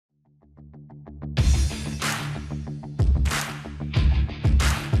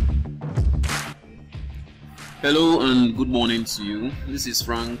Hello and good morning to you. This is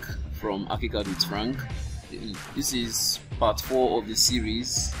Frank from Archicad with Frank. This is part 4 of the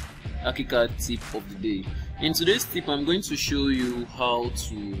series Archicad tip of the day. In today's tip, I'm going to show you how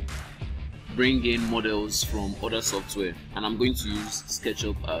to bring in models from other software, and I'm going to use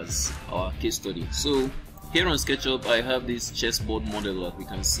SketchUp as our case study. So here on SketchUp, I have this chessboard model that we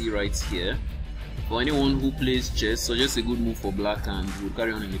can see right here. For anyone who plays chess, suggest a good move for black and we'll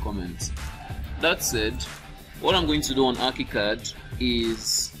carry on in the comments. That said, what I'm going to do on Archicad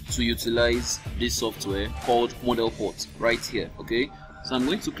is to utilize this software called Model Port right here. Okay, so I'm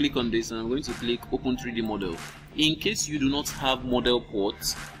going to click on this and I'm going to click Open 3D Model. In case you do not have Model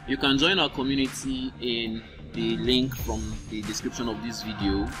Port, you can join our community in the link from the description of this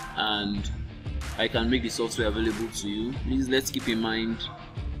video and I can make the software available to you. Please, let's keep in mind,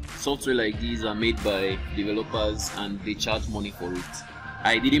 software like these are made by developers and they charge money for it.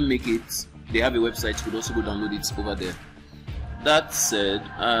 I didn't make it. They have a website, you could also go download it over there. That said,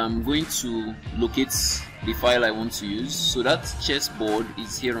 I'm going to locate the file I want to use. So that chessboard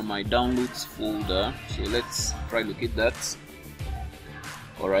is here on my downloads folder. So let's try locate that.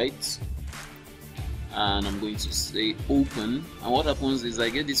 Alright. And I'm going to say open. And what happens is I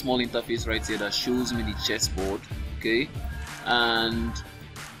get this small interface right here that shows me the chessboard. Okay. And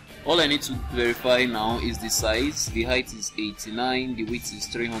all I need to verify now is the size. The height is 89, the width is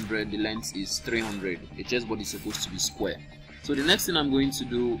 300, the length is 300. The chessboard is supposed to be square. So the next thing I'm going to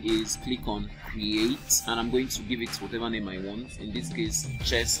do is click on create, and I'm going to give it whatever name I want. In this case,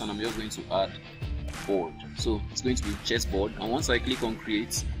 chess, and I'm just going to add board. So it's going to be chessboard. And once I click on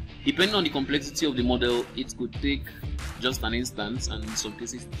create, depending on the complexity of the model, it could take just an instance, and in some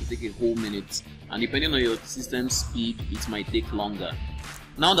cases it could take a whole minute. And depending on your system speed, it might take longer.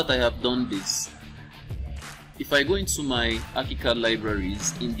 Now that I have done this, if I go into my Archicad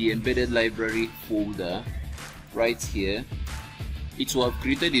libraries in the embedded library folder right here, it will have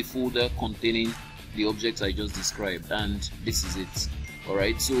created a folder containing the objects I just described, and this is it.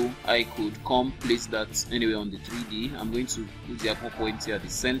 Alright, so I could come place that anywhere on the 3D. I'm going to put the arrow point here at the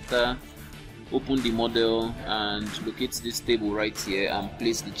center, open the model and locate this table right here and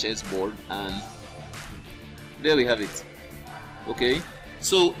place the chessboard, and there we have it. Okay.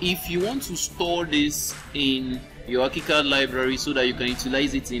 So if you want to store this in your Archicad library so that you can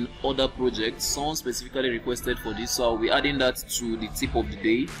utilize it in other projects, someone specifically requested for this, so I'll be adding that to the tip of the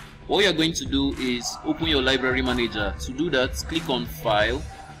day. What you're going to do is open your library manager. To do that, click on File,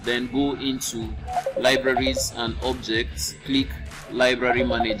 then go into Libraries and Objects, click Library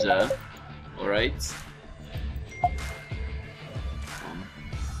Manager. Alright.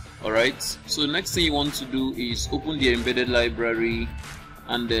 Alright, so the next thing you want to do is open the embedded library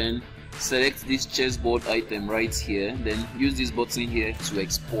and then select this chessboard item right here, then use this button here to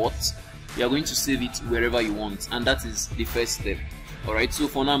export. You are going to save it wherever you want, and that is the first step. Alright, so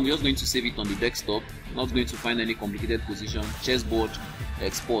for now I'm just going to save it on the desktop, not going to find any complicated position, chessboard,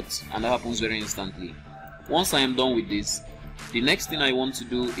 export, and that happens very instantly. Once I am done with this, the next thing I want to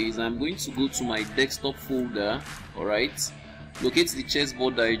do is I'm going to go to my desktop folder. Alright, locate the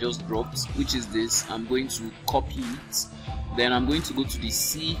chessboard that I just dropped, which is this. I'm going to copy it. Then I'm going to go to the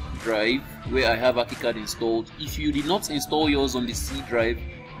C drive where I have Archicad installed. If you did not install yours on the C drive,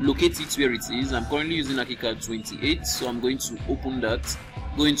 locate it where it is. I'm currently using Archicad 28, so I'm going to open that,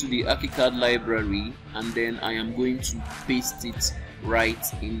 go into the Archicad library, and then I am going to paste it right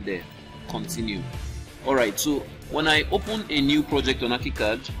in there. Continue. Alright, so when I open a new project on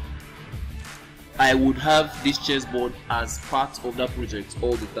Archicad, I would have this chessboard as part of that project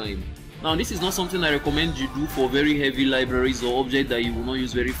all the time. Now, this is not something I recommend you do for very heavy libraries or objects that you will not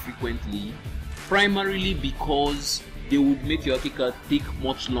use very frequently, primarily because they would make your Archicad take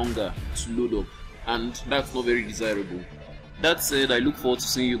much longer to load up, and that's not very desirable. That said, I look forward to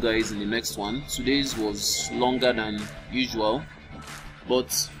seeing you guys in the next one. Today's was longer than usual,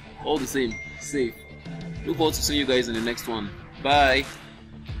 but all the same, safe. Look forward to seeing you guys in the next one. Bye.